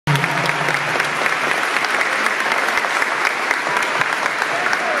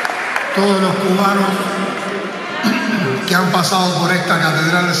Todos los cubanos que han pasado por esta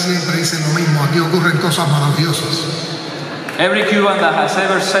catedral siempre dicen lo mismo. Aquí ocurren cosas maravillosas. Every Cuban that has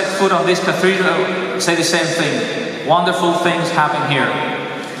ever set foot on this cathedral say the same thing. Wonderful things happen here.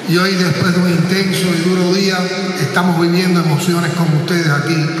 Y hoy, después de un intenso y duro día, estamos viviendo emociones con ustedes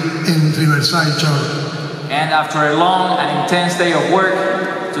aquí en Riverside Church. And after a long and intense day of work,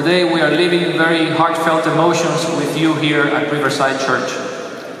 today we are living very heartfelt emotions with you here at Riverside Church.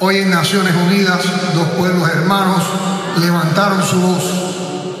 Hoy en Naciones Unidas, dos pueblos hermanos levantaron su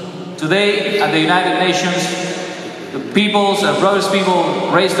voz. Today at the United Nations, the brothers people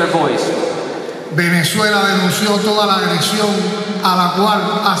raised their voice. Venezuela denunció toda la agresión a la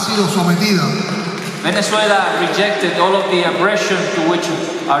cual ha sido sometida. Venezuela rejected all of the aggression to which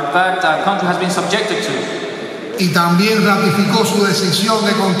our country has been subjected to. Y también ratificó su decisión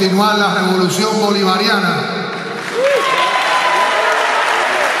de continuar la revolución bolivariana.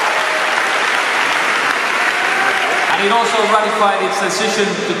 And it also ratified its decision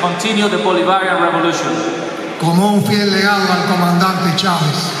to continue the Bolivarian revolution. Como un fiel legado al comandante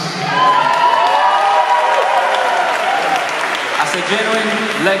Chávez. As a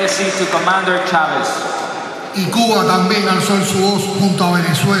genuine legacy to Commander Chávez. Y Cuba también alzó su voz junto a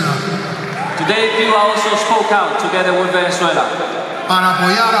Venezuela. Today, Cuba also spoke out together with Venezuela. Para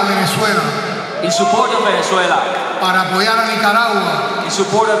apoyar a Venezuela. In support of Venezuela. Para apoyar a Nicaragua. In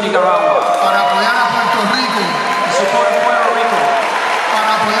support of Nicaragua. Para apoyar a Puerto Rico. In support of Puerto Rico.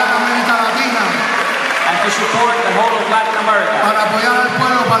 Para apoyar a América Latina. And to support the whole of Latin America. Para apoyar al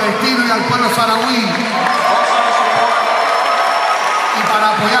pueblo palestino y al pueblo saharaui. Also to support. Y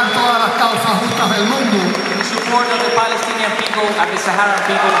para apoyar todas las causas justas del mundo. In support of the Palestinian people and the Saharan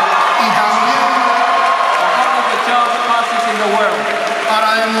people. Y también all of the just causes in the world.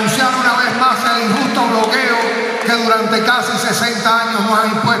 Para denunciar una vez más el injusto bloqueo que durante casi 60 años nos ha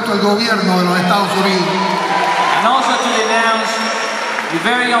impuesto el gobierno de los Estados Unidos. And also to denounce the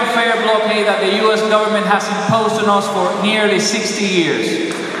very unfair blockade that the U.S. government has imposed on us for nearly 60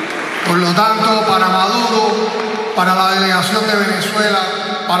 years. Por lo tanto, para Maduro, para la delegación de Venezuela,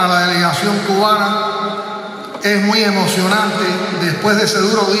 para la delegación cubana, es muy emocionante, después de ese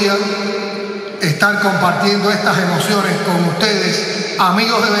duro día, estar compartiendo estas emociones con ustedes,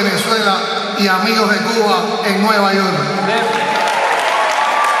 amigos de Venezuela y amigos de Cuba en Nueva York.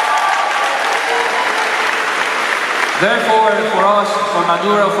 Therefore, for us, for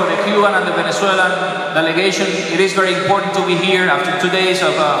Maduro, for the Cuban and the Venezuelan delegation, it is very important to be here after 2 days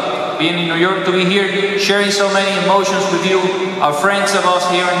of being in New York, to be here sharing so many emotions with you, our friends of us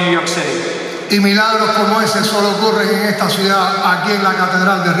here in New York City. Y milagros como ese solo ocurren en esta ciudad, aquí en la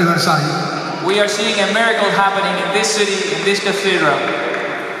Catedral de Riverside. We are seeing a miracle happening in this city, in this cathedral.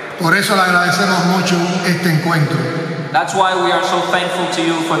 Por eso le agradecemos mucho este encuentro. That's why we are so thankful to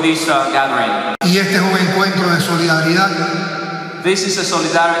you for this gathering. Y este es un encuentro de solidaridad. This is a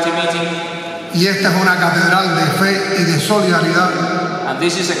solidarity meeting. Y esta es una catedral de fe y de solidaridad. And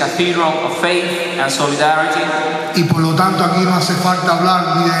this is a cathedral of faith and solidarity. Y por lo tanto aquí no hace falta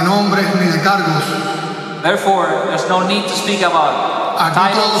hablar ni de nombres ni de cargos. Therefore, there's no need to speak about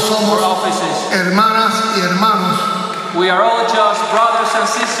aquí todos titles somos or offices. Hermanas y hermanos. We are all just brothers and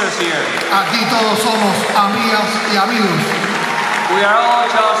sisters here. Aquí todos somos amigas y amigos. We are all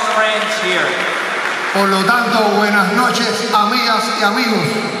just friends here. Por lo tanto, buenas noches, amigas y amigos.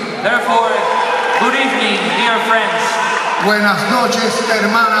 Therefore, good evening, dear friends. Buenas noches,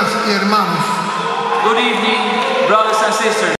 hermanas y hermanos. Good evening, brothers and sisters.